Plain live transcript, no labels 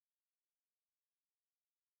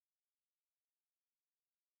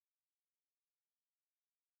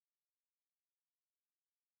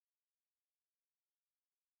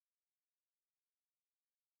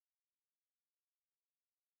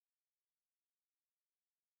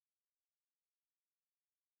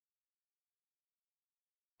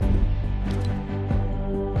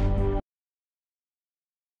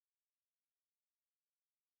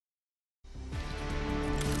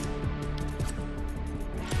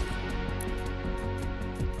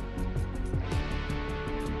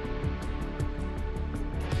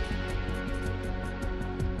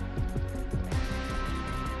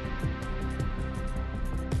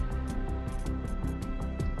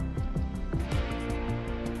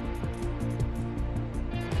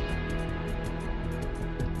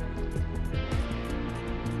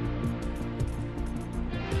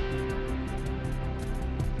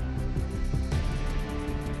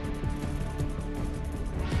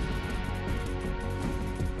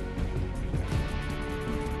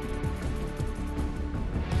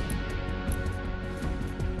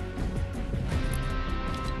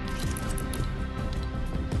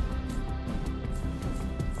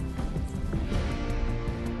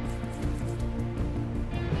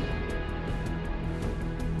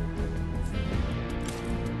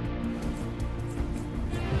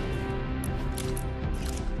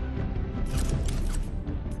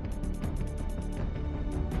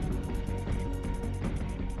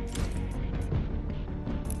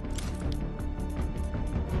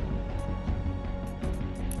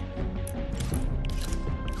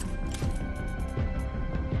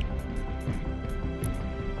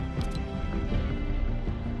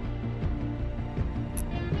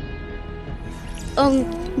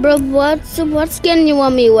Bro, what skin you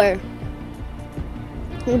want me to wear?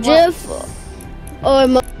 Jeff or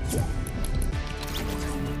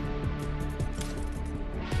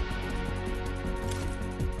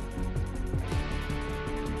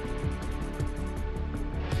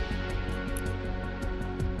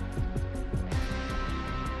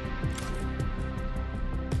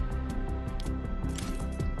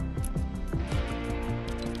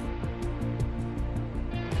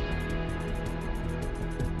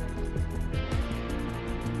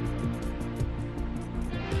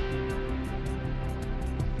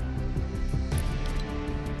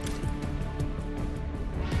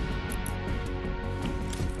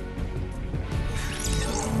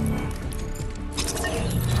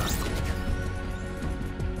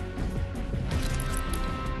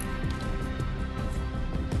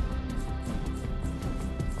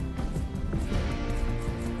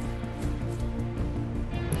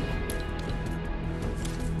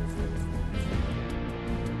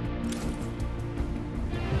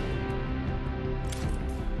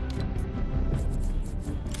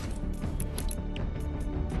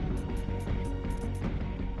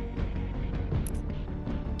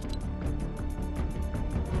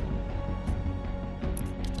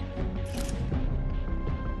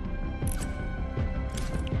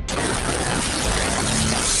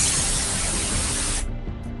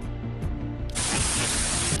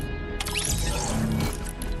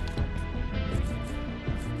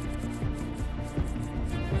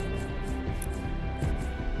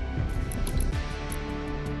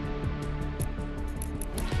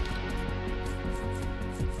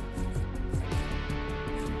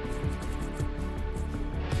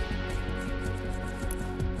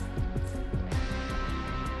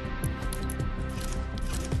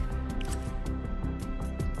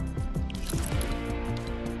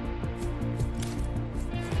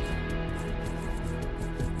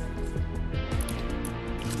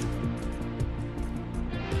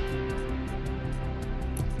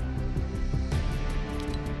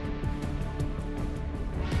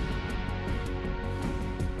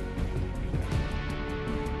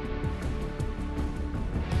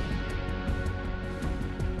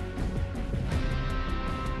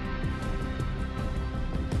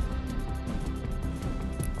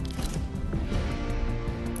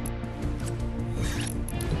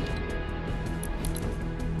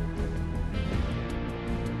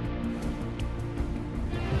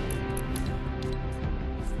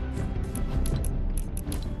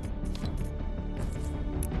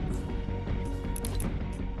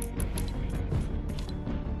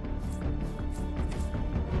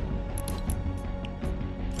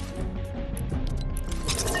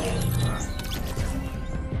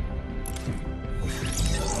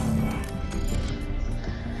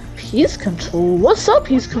Peace Control? What's up,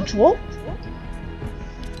 Peace Control?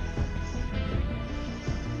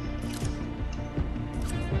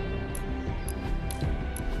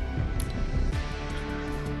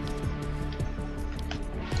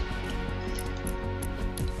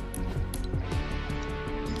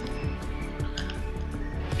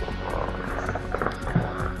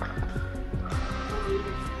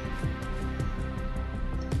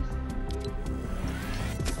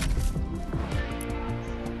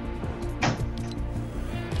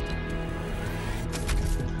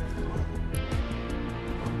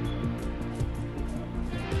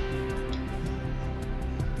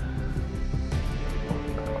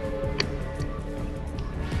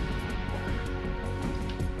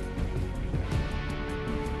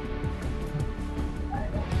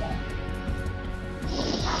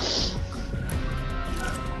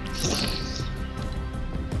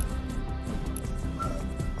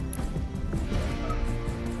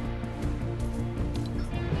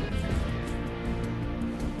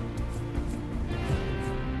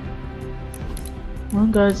 One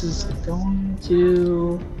guys is going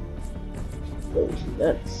to.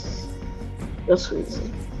 That's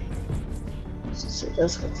crazy.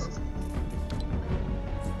 That's crazy.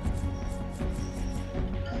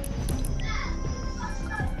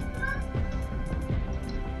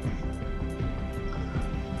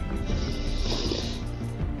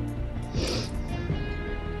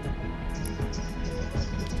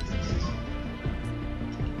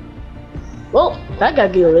 Well, that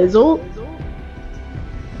got get Lizzo.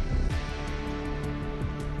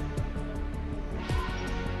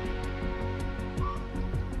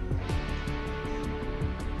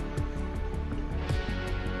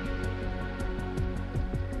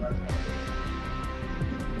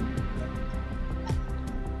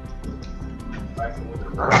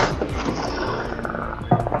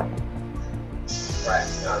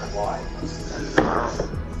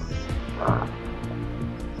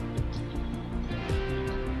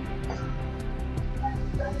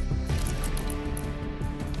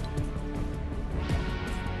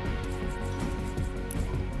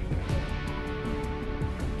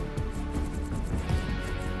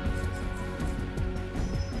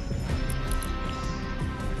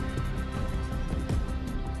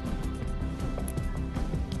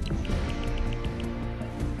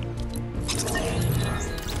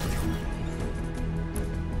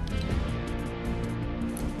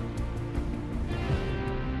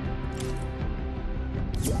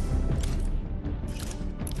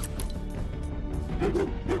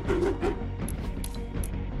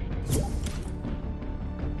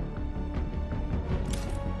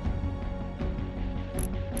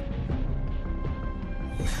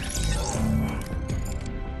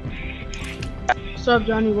 What's up,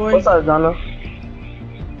 Johnny boy? What's up, Jonna?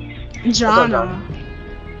 Jonna.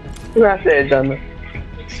 Who I said, Jonna?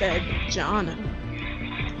 Said Jonna.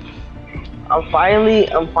 I'm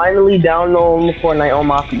finally downloading Fortnite on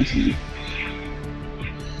my PC.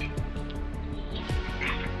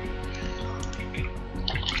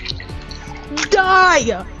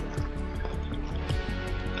 Die!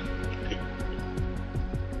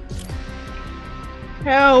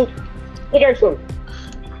 Help! Look at some.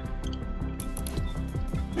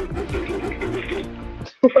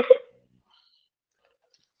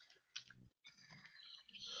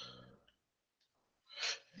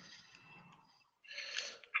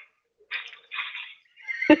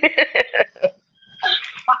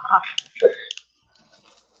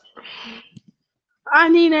 I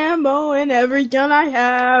need ammo in every gun I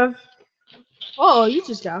have. Oh, you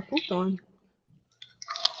just got pooped on.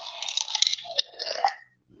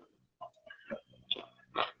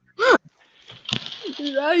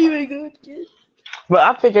 Is that even good, kid? But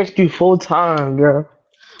I pickaxed you full time, girl.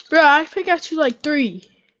 Bro, I pickaxed you like 3.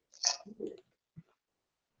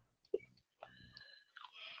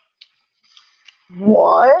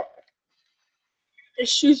 What? It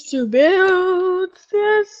shoots to build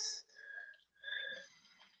this.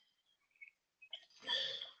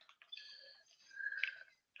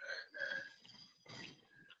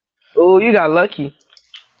 Oh, you got lucky.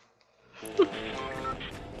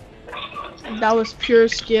 That was pure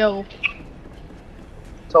skill.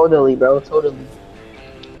 Totally, bro. Totally.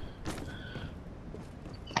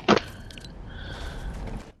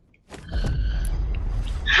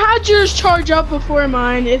 How'd yours charge up before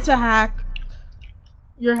mine? It's a hack.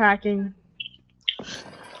 You're hacking.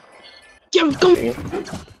 Go, go.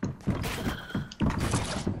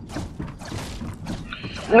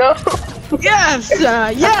 No. Yes!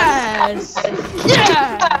 Yes!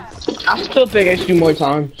 Yes! I still pickaxed you more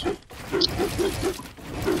times.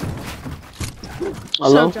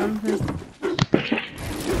 Hello? What's up, Jonathan?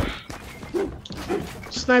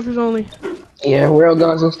 Snipers only. Yeah, real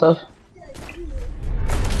guns and stuff.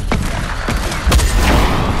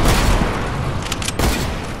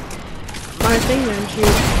 My thing then,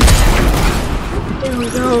 shoot. There we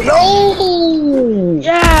go. No!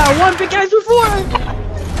 Yeah, one pickaxe before!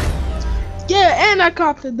 Yeah, and I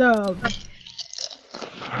caught the dub.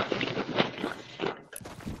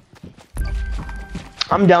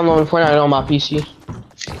 I'm downloading Fortnite on my PC.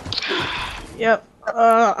 Yep.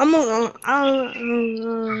 I'm gonna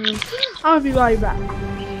be right back.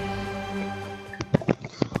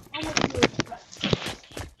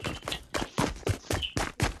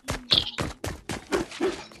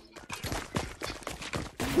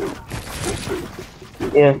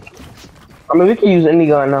 Yeah. I mean, we can use any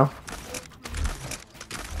gun now.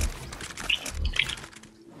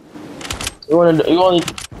 You wanna? You only?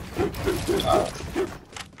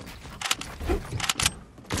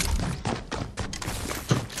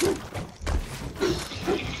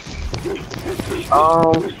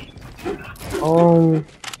 Um.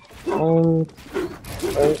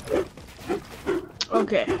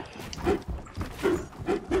 Okay.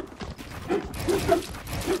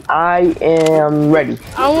 I am ready.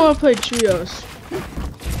 I wanna play trios.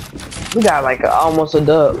 We got like almost a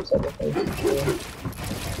dub.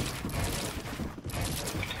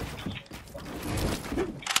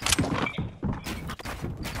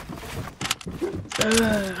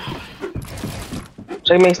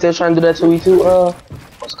 Checkmate still trying to do that 2v2,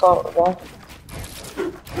 what's it called, guy?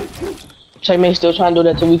 Checkmate still trying to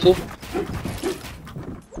do that 2v2?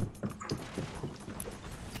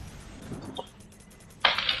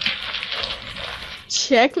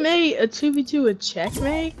 Checkmate? A 2v2 with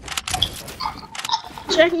checkmate?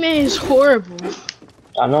 Checkmate is horrible.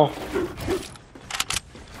 I know.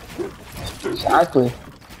 Exactly.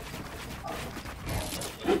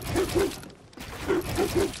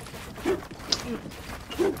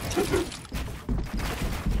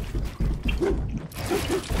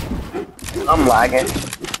 I'm lagging.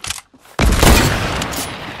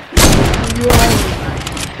 You are.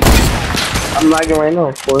 I'm lagging right now,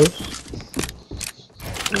 of course.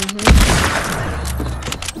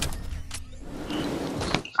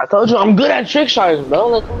 I told you I'm good at trick shots, bro.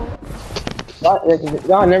 Like,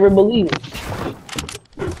 y'all never believe it.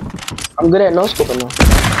 I'm good at no scoping now.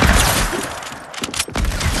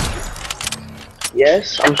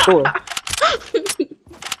 Yes, I'm sure.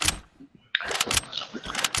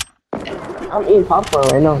 I'm eating popcorn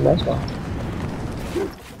right now, that's why.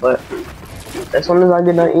 But as soon as I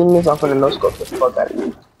get done eating this, I'm gonna no scope the fuck out of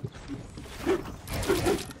you.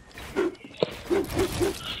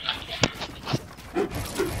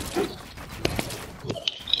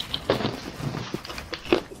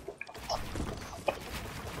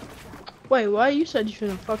 Wait, what? You said you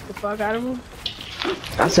shouldn't fuck the fuck out of him?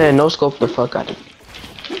 I said no scope the fuck out of it.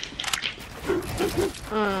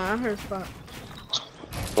 I heard fuck.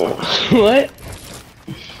 What?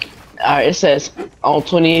 Alright, it says on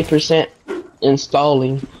 28%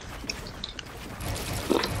 installing.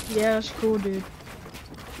 Yeah, that's cool, dude.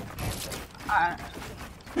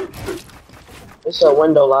 It's a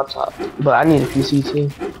window laptop, but I need a PC too.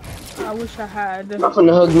 I wish I had. I'm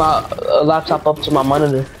gonna hook my laptop up to my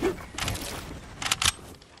monitor.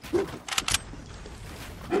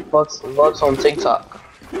 Bugs on TikTok.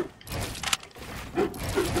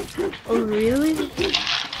 Oh, really?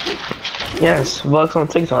 Yes, Bugs on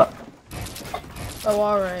TikTok. Oh,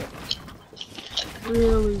 alright.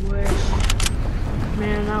 Really wish.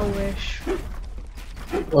 Man, I wish.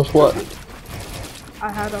 What's what?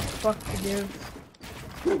 I had a fuck to give.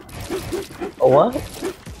 A what?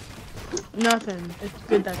 Nothing. It's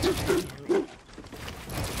good that you're saying it.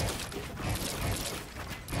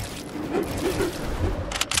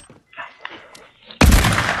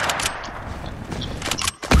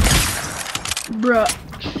 Bruh.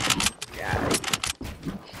 Yeah.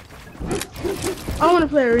 I wanna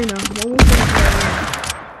play arena. I wanna play arena.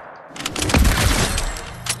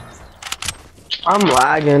 I'm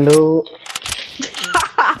lagging, dude.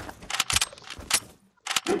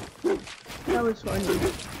 That was funny.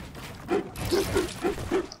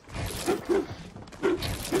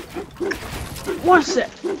 One sec.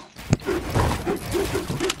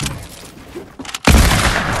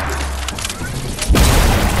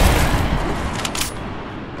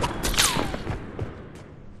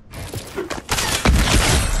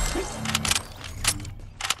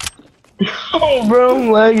 Oh, bro,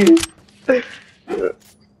 I'm lagging.